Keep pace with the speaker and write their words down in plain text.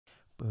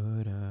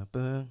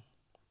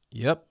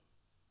Yep.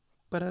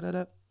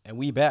 Ba-da-da-da. And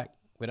we back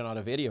with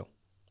another video.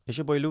 It's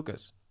your boy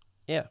Lucas.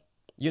 Yeah,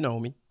 you know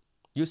me.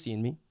 You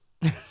seen me.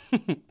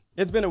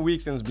 It's been a week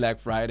since Black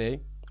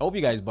Friday. I hope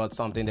you guys bought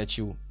something that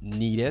you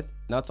needed.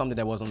 Not something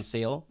that was on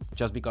sale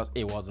just because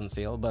it was on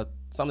sale, but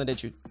something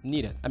that you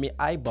needed. I mean,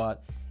 I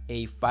bought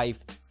a 5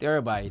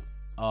 terabyte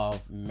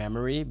of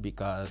memory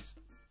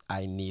because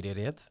I needed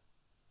it.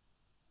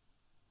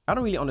 I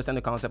don't really understand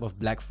the concept of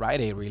Black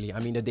Friday, really. I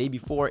mean, the day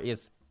before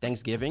is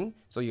Thanksgiving,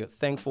 so you're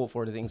thankful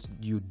for the things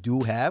you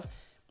do have.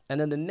 And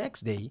then the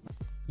next day,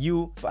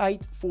 you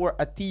fight for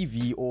a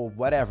TV or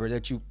whatever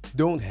that you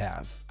don't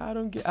have. I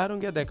don't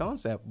get that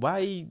concept.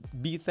 Why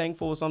be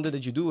thankful for something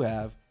that you do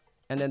have,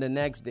 and then the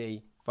next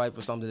day fight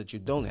for something that you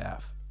don't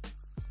have?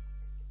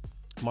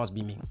 Must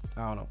be me.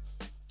 I don't know.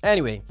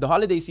 Anyway, the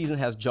holiday season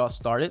has just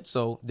started,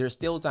 so there's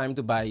still time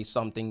to buy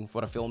something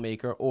for the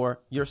filmmaker or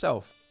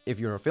yourself if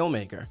you're a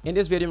filmmaker. In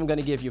this video, I'm going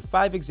to give you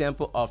 5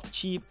 examples of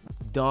cheap,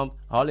 dumb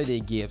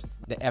holiday gifts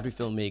that every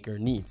filmmaker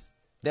needs.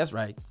 That's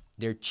right,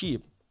 they're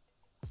cheap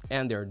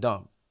and they're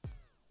dumb,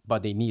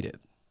 but they need it.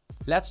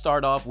 Let's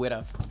start off with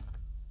a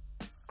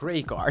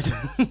gray card.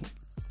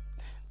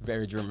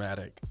 Very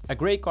dramatic. A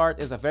gray card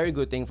is a very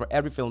good thing for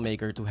every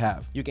filmmaker to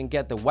have. You can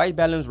get the white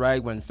balance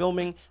right when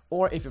filming,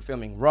 or if you're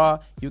filming raw,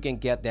 you can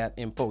get that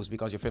in post.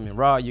 Because you're filming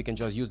raw, you can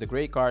just use the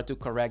gray card to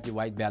correct the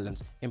white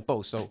balance in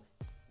post. So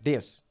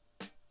this,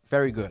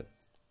 very good.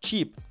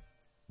 Cheap,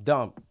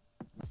 dumb,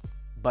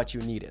 but you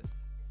need it.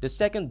 The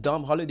second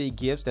dumb holiday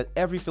gifts that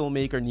every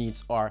filmmaker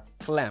needs are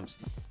clamps.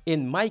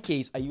 In my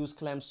case, I use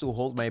clamps to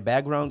hold my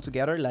background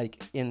together,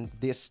 like in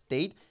this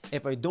state.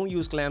 If I don't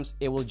use clamps,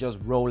 it will just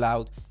roll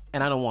out,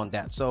 and I don't want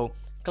that. So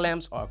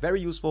clamps are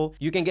very useful.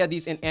 You can get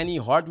these in any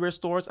hardware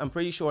stores. I'm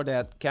pretty sure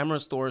that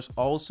camera stores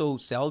also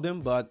sell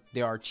them, but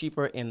they are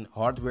cheaper in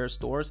hardware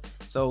stores.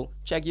 So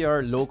check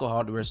your local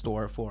hardware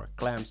store for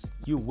clamps.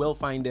 You will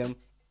find them,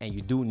 and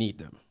you do need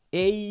them.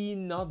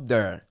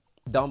 Another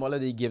dumb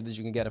holiday gift that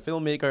you can get a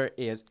filmmaker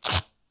is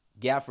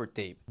gaffer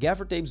tape.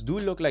 Gaffer tapes do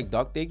look like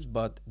duct tapes,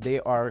 but they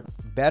are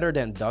better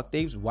than duct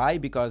tapes. Why?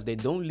 Because they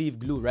don't leave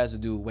glue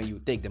residue when you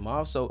take them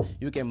off, so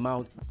you can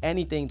mount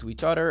anything to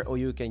each other, or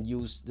you can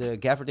use the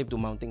gaffer tape to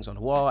mount things on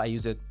the wall. I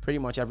use it pretty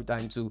much every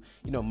time to,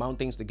 mount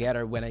things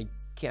together when I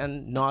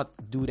cannot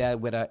do that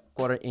with a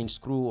 1/4 inch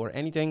screw or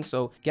anything.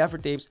 So gaffer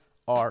tapes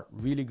are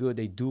really good.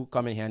 They do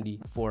come in handy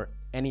for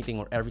anything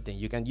or everything.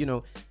 You can,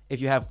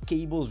 if you have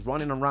cables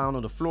running around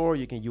on the floor,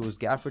 you can use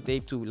gaffer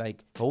tape to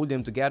like hold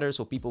them together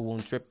so people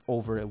won't trip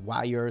over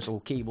wires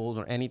or cables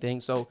or anything.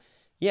 So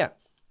yeah,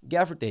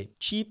 gaffer tape,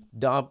 cheap,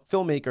 dumb,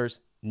 filmmakers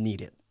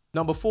need it.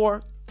 Number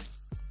 4,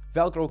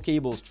 Velcro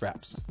cable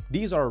straps.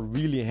 These are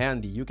really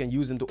handy. You can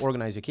use them to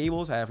organize your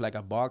cables. I have like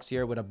a box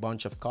here with a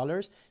bunch of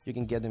colors. You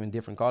can get them in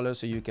different colors,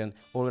 so you can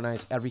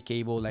organize every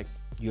cable, like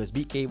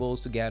USB cables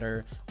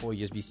together, or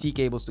USB-C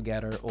cables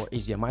together, or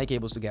HDMI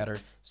cables together.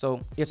 So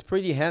it's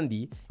pretty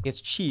handy. It's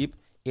cheap,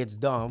 it's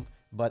dumb,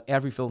 but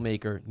every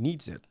filmmaker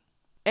needs it.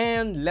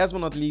 And last but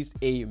not least,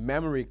 a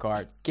memory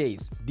card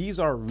case. These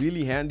are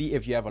really handy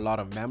if you have a lot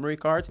of memory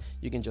cards.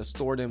 You can just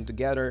store them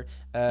together,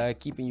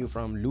 keeping you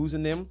from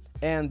losing them.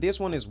 And this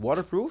one is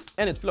waterproof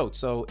and it floats.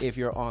 So if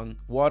you're on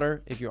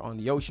water, if you're on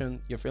the ocean,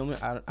 you're filming,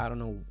 I don't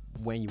know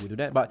when you would do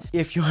that, but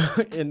if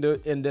you're in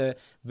the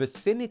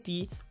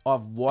vicinity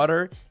of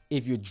water,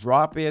 if you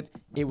drop it,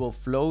 it will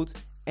float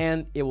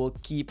and it will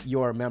keep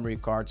your memory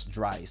cards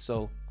dry.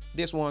 So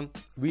this one,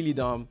 really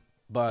dumb,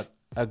 but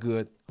a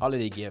good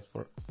holiday gift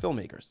for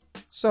filmmakers.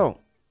 So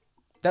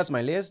that's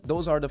my list.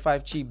 Those are the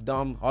 5 cheap,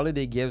 dumb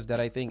holiday gifts that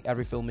I think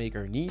every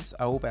filmmaker needs.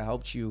 I hope I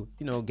helped you,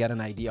 get an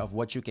idea of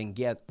what you can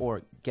get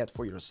or get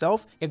for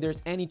yourself. If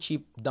there's any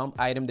cheap, dumb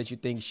item that you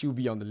think should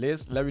be on the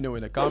list, let me know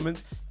in the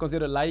comments.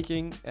 Consider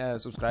liking,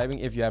 subscribing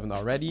if you haven't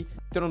already.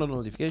 Turn on the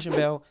notification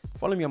bell.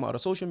 Follow me on my other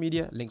social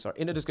media. Links are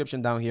in the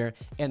description down here.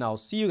 And I'll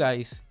see you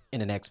guys in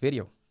the next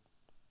video.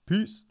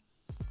 Peace.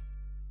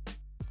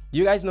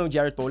 You guys know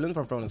Jared Poland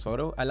from Frono's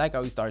Photo? I like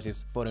how he starts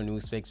his photo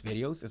news fix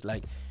videos. It's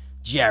like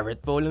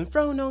Jared Poland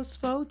Frono's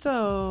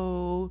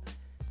Photo.com,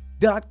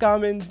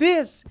 and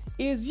this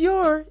is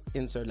your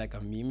insert like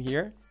a meme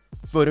here.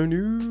 Photo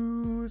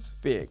news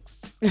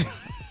fix.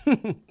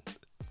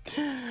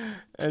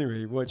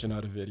 Anyway, watch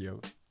another video.